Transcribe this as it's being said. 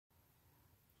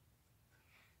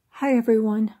Hi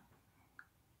everyone,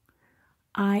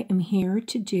 I am here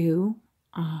to do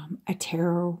a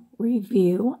tarot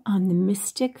review on the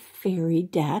Mystic Faerie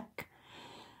Deck.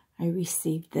 I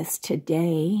received this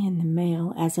today in the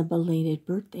mail as a belated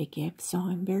birthday gift, so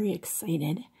I'm very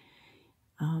excited.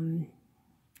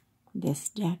 This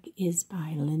deck is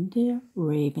by Linda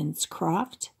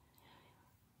Ravenscroft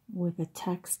with a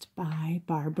text by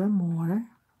Barbara Moore.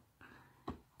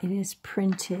 It is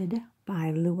printed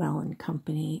by Llewellyn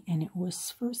Company, and it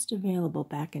was first available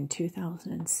back in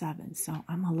 2007, so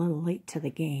I'm a little late to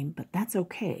the game, but that's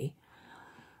okay.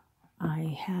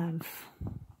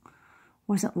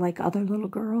 Wasn't like other little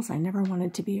girls. I never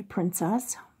wanted to be a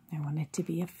princess. I wanted to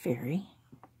be a fairy.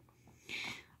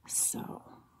 So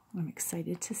I'm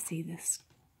excited to see this.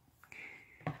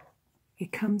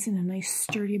 It comes in a nice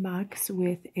sturdy box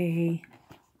with a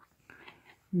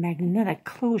magnetic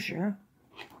closure.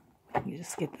 You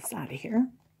just get this out of here.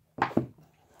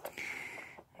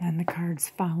 And the cards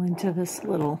fall into this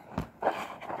little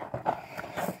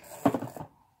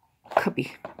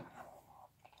cubby.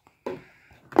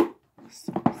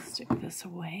 So stick this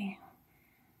away.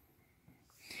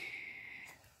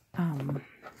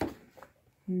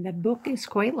 The book is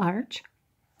quite large.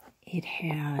 It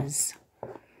has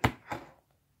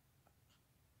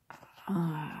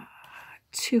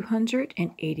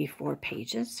 284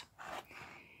 pages.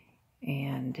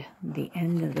 And the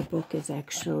end of the book is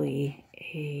actually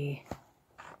a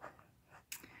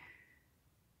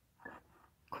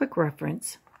quick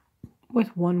reference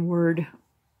with one-word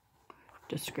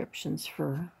descriptions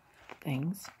for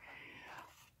things,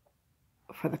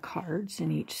 for the cards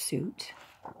in each suit.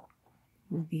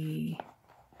 There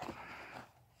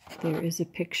is a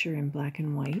picture in black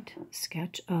and white,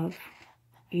 sketch of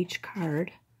each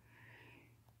card.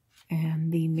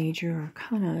 And the major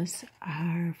arcanas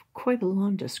have quite a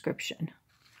long description.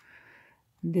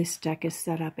 This deck is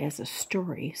set up as a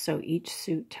story, so each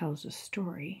suit tells a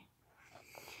story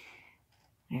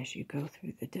as you go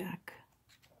through the deck.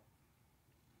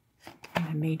 And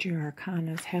the major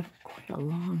arcanas have quite a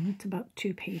long, it's about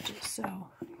 2 pages, so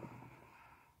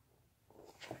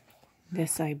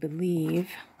this, I believe,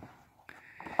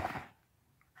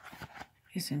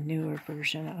 is a newer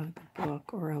version of the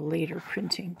book or a later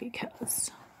printing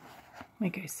because,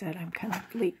 like I said, I'm kind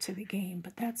of late to the game,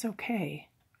 but that's okay.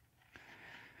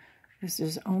 This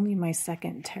is only my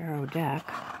second tarot deck,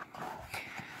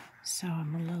 so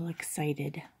I'm a little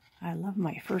excited. I love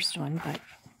my first one, but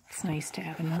it's nice to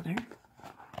have another.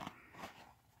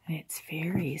 And it's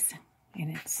fairies, and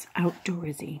it's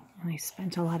outdoorsy, and I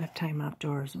spent a lot of time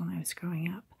outdoors when I was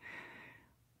growing up.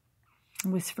 It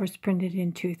was first printed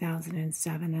in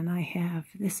 2007, and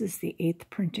this is the 8th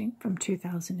printing from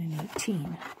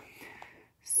 2018.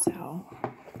 So,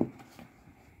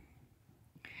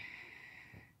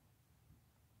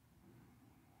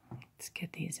 let's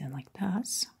get these in like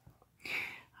this,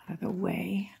 out of the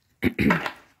way. And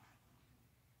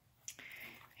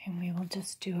we will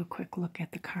just do a quick look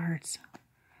at the cards.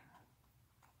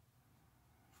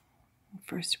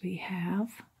 First we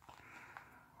have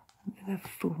the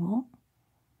Fool.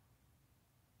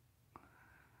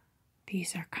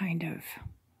 These are kind of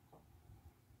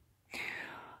a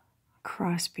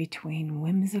cross between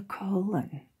whimsical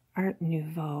and Art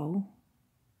Nouveau,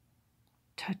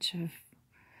 touch of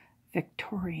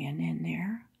Victorian in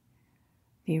there.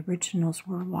 The originals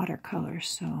were watercolors,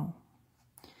 so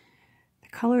the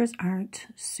colors aren't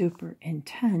super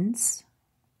intense,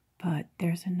 but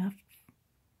there's enough,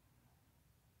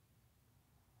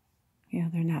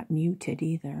 they're not muted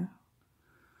either.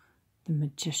 The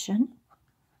Magician.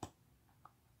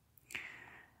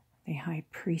 The High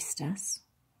Priestess.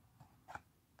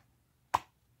 Then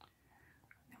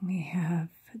we have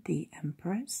the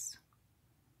Empress.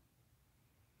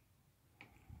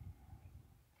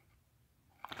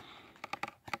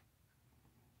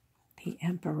 The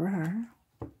Emperor.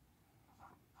 Let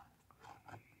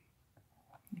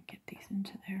me get these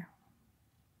into there.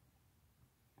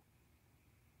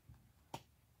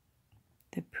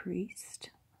 The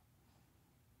Priest.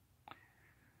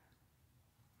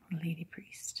 Lady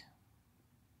Priest.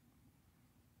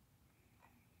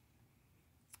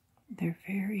 They're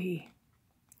very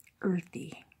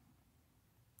earthy.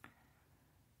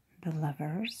 The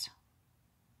Lovers.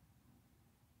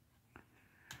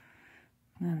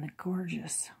 And then the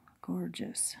gorgeous,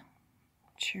 gorgeous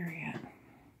Chariot.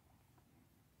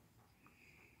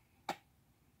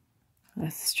 The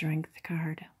Strength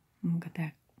card. Look at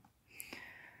that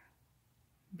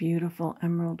beautiful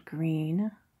emerald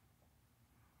green.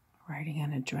 Riding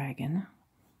on a dragon.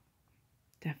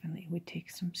 Definitely would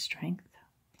take some strength.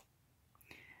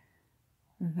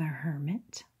 The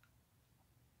Hermit.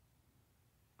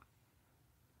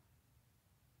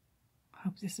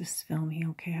 Hope this is filming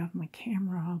okay. I have my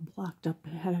camera all blocked up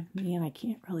ahead of me and I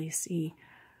can't really see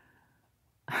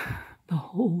the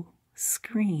whole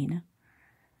screen.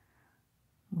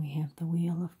 We have the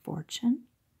Wheel of Fortune.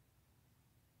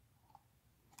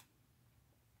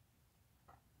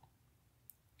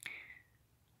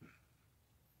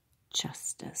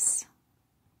 Justice.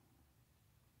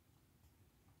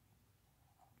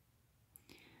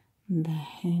 The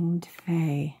Hanged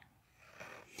Fae.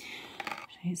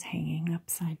 She's hanging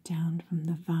upside down from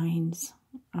the vines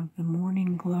of the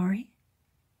morning glory.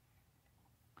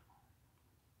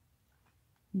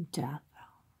 Death.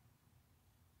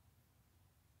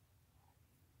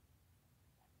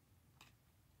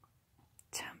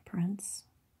 Temperance.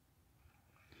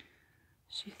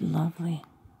 She's lovely.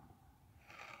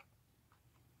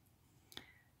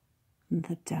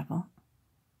 The Devil.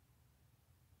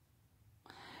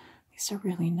 These are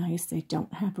really nice. They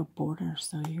don't have a border,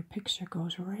 so your picture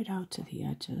goes right out to the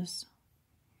edges.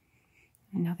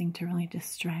 Nothing to really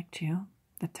distract you.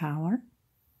 The Tower.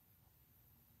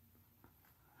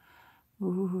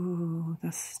 Ooh,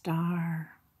 the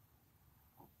Star.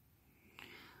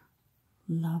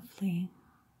 Lovely.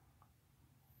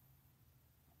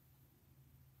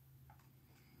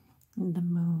 The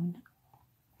Moon.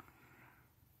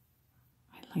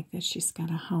 I like that she's got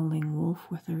a howling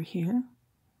wolf with her here.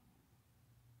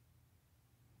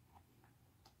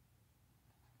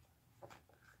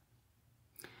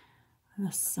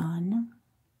 The Sun.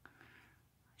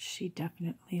 She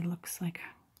definitely looks like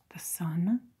the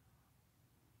sun.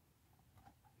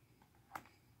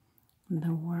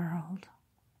 The World.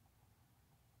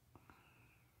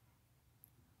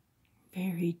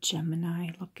 Very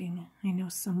Gemini looking. I know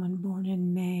someone born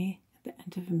in May, at the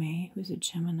end of May, who's a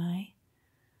Gemini,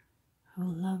 who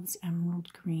loves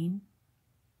emerald green.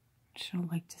 She'll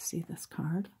like to see this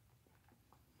card.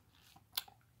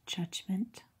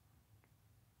 Judgment.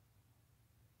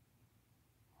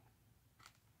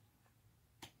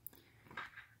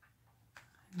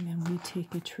 And then we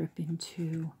take a trip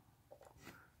into,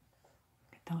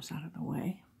 get those out of the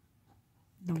way,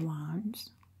 the Wands,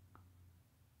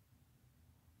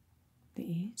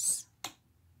 the Ace,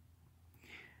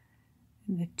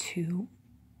 the 2,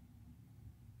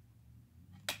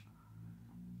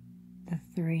 the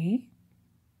 3.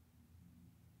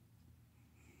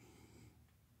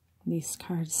 These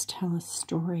cards tell a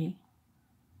story.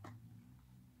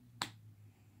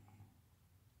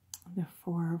 The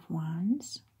 4 of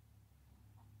Wands.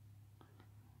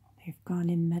 They've gone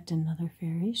and met another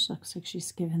fairy. She looks like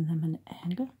she's given them an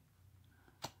egg.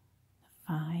 The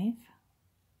 5.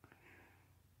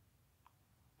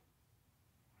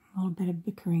 A little bit of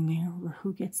bickering there over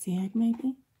who gets the egg,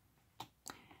 maybe.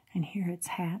 And here it's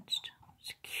hatched.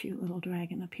 It's a cute little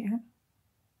dragon up here.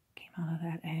 Came out of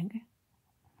that egg.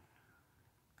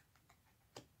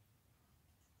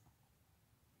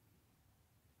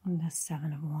 And the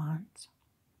 7 of Wands.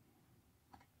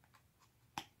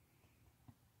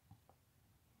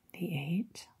 The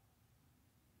 8.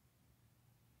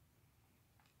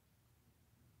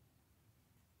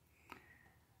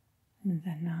 And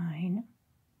the 9.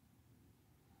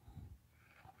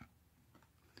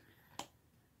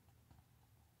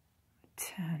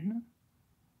 10.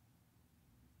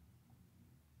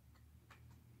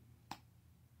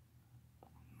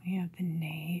 We have the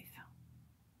Knave.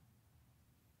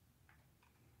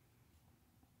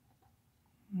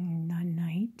 The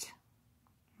Knight.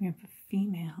 We have a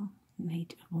female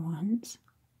Knight of Wands.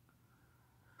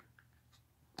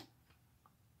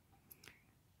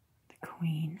 The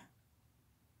Queen.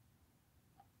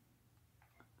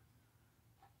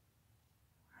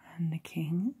 And the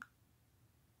King.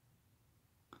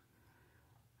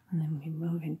 And then we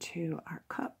move into our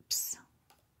cups.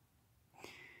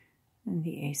 And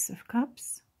the Ace of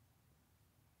Cups.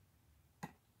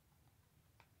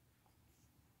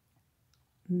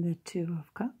 The 2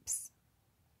 of Cups.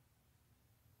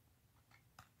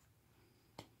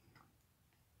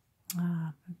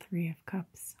 The 3 of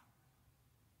Cups.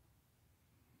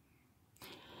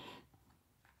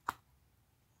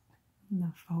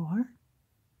 The 4.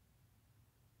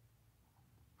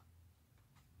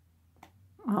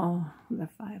 Oh, the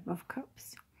 5 of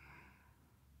Cups.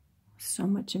 So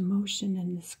much emotion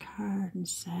in this card and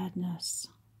sadness.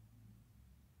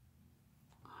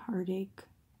 Heartache.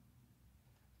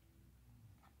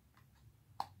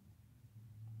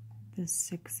 The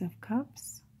 6 of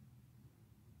Cups.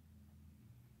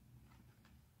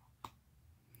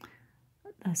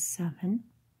 The 7.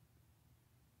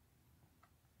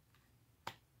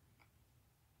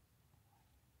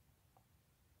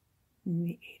 And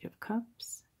the 8 of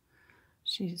Cups.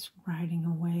 She's riding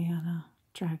away on a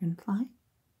dragonfly,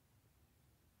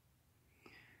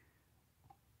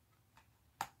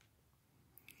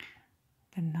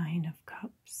 the Nine of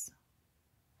Cups,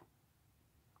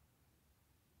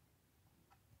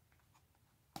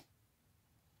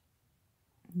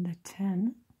 the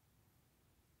 10,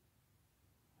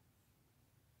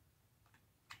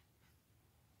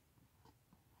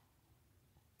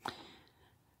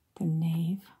 the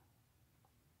Knave.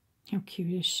 How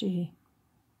cute is she?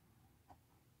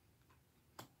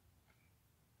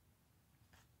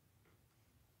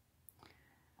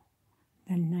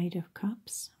 The Knight of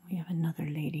Cups. We have another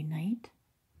Lady Knight.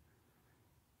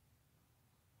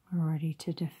 We're ready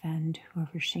to defend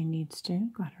whoever she needs to.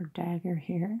 Got her dagger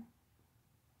here.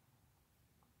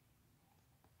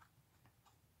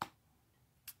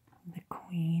 The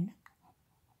Queen.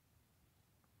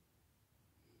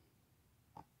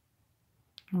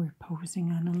 We're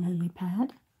posing on a lily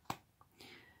pad.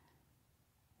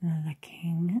 The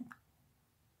King.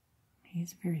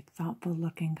 He's a very thoughtful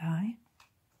looking guy.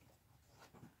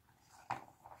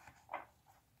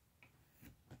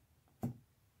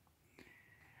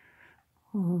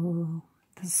 Oh,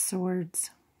 the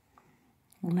swords.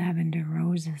 Lavender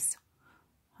roses.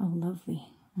 How lovely.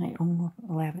 I own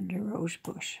a lavender rose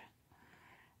bush.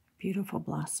 Beautiful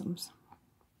blossoms.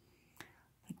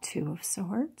 The Two of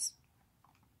Swords.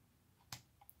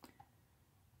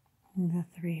 The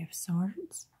Three of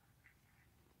Swords.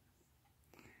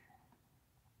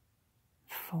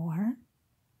 4.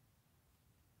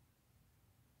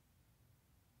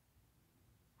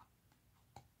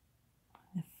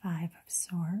 The Five of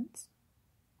Swords.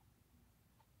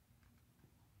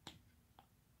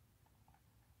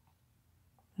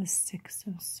 The Six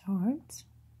of Swords.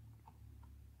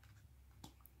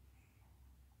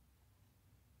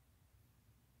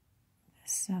 The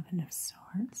Seven of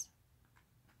Swords.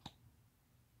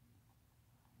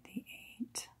 The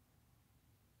 8.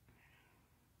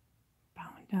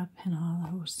 Bound up in all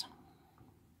those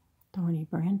thorny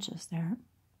branches there.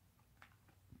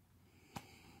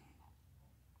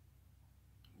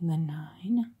 The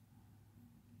 9.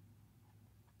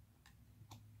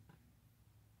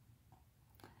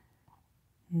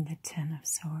 And the 10 of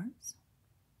Swords.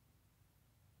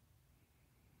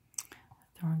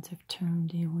 The thorns have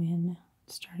turned Llewellyn,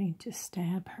 starting to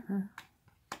stab her.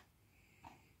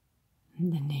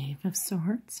 And the Knave of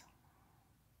Swords.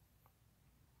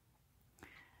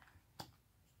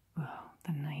 Oh,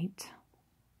 the Knight.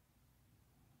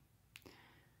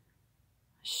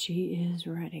 She is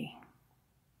ready.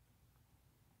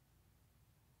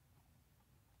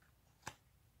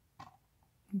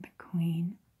 The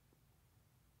Queen.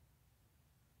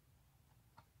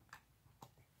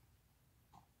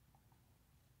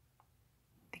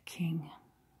 The King.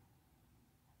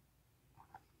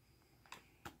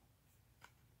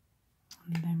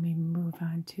 And then we move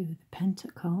on to the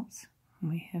Pentacles.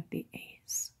 We have the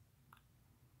Ace.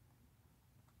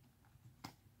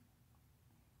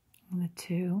 The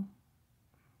 2.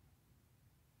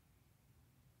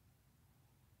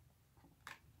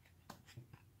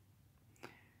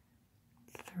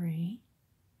 Three.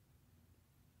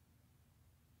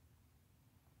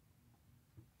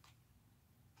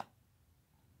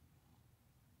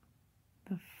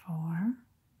 The 4.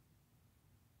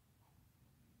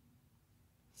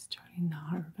 Starting the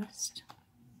harvest.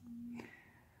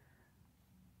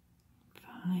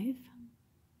 5.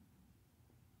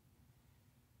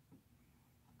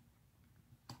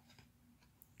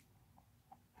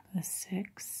 The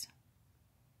 6.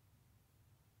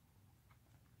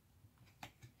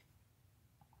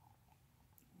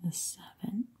 The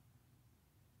 7.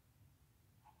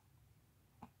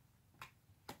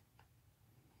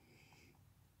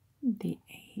 The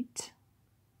 8.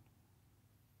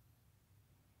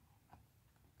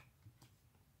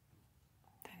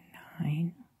 The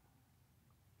 9.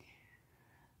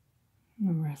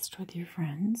 Rest with your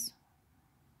friends.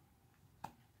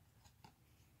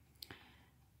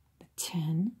 The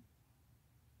 10.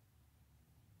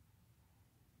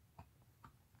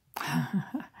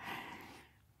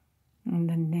 And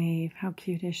the Knave. How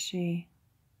cute is she?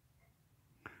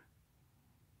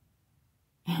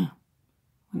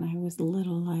 When I was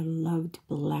little, I loved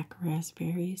black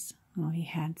raspberries. We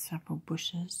had several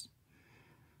bushes.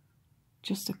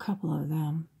 Just a couple of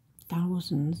them.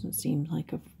 Thousands, it seemed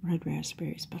like, of red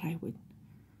raspberries, but I would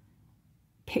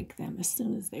pick them as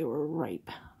soon as they were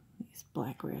ripe, these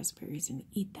black raspberries, and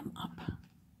eat them up.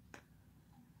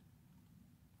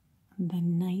 The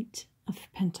Knight of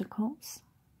Pentacles.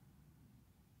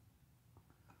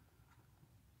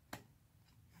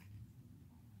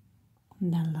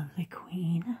 The lovely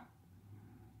Queen.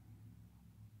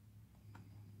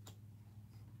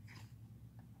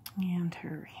 and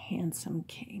her handsome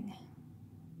king.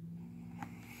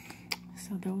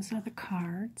 So those are the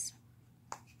cards.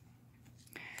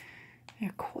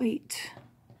 They're quite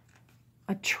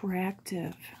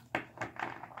attractive.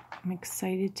 I'm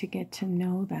excited to get to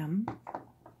know them.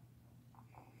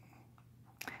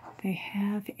 They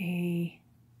have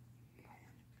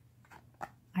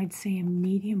I'd say a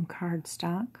medium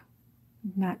cardstock,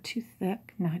 not too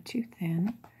thick, not too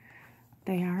thin.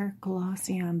 They are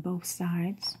glossy on both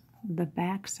sides. The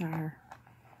backs are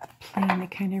plain. They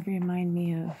kind of remind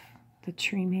me of the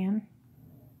Tree Man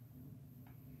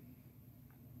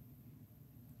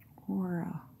or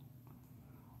a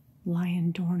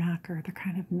Lion Door Knocker. They're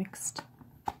kind of mixed.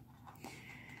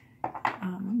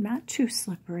 Not too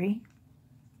slippery,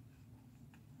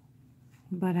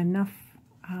 but enough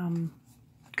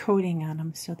coating on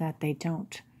them so that they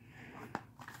don't,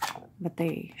 but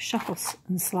they shuffle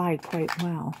and slide quite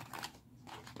well.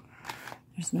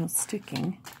 There's no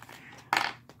sticking.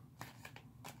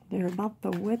 They're about the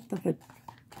width of a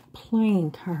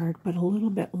playing card, but a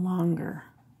little bit longer.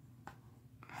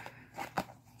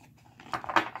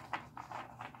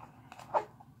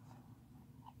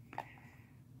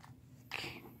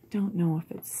 Don't know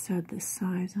if it said the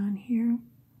size on here.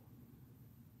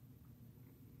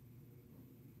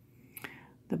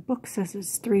 The book says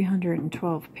it's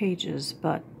 312 pages,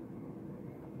 but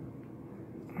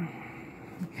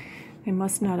they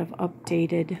must not have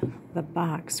updated the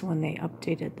box when they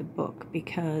updated the book,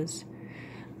 because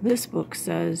this book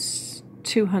says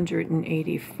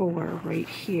 284 right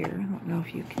here. I don't know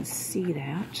if you can see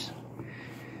that.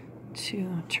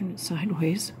 I'll turn it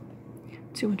sideways.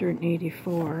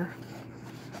 284.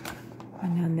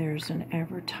 And then there's an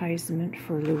advertisement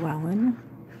for Llewellyn.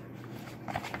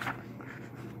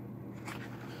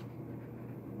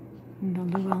 And the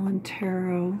Llewellyn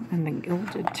Tarot and the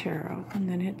Gilded Tarot, and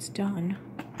then it's done.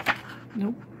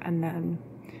 Nope. And then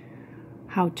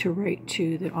how to write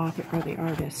to the author or the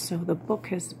artist. So the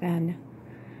book is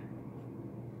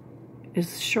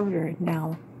shorter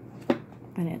now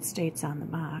than it states on the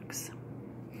box.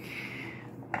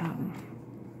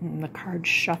 And the cards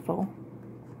shuffle.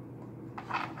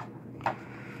 Let's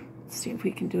see if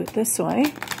we can do it this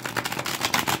way.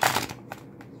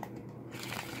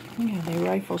 Yeah, they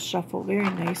rifle shuffle very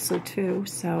nicely too.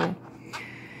 So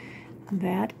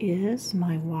that is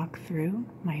my walkthrough,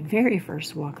 my very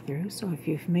first walkthrough. So if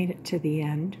you've made it to the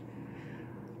end,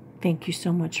 thank you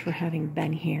so much for having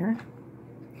been here.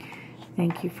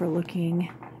 Thank you for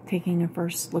taking a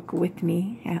first look with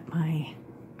me at my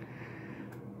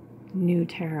new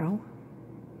tarot.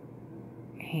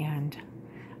 And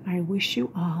I wish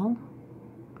you all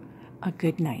a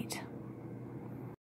good night.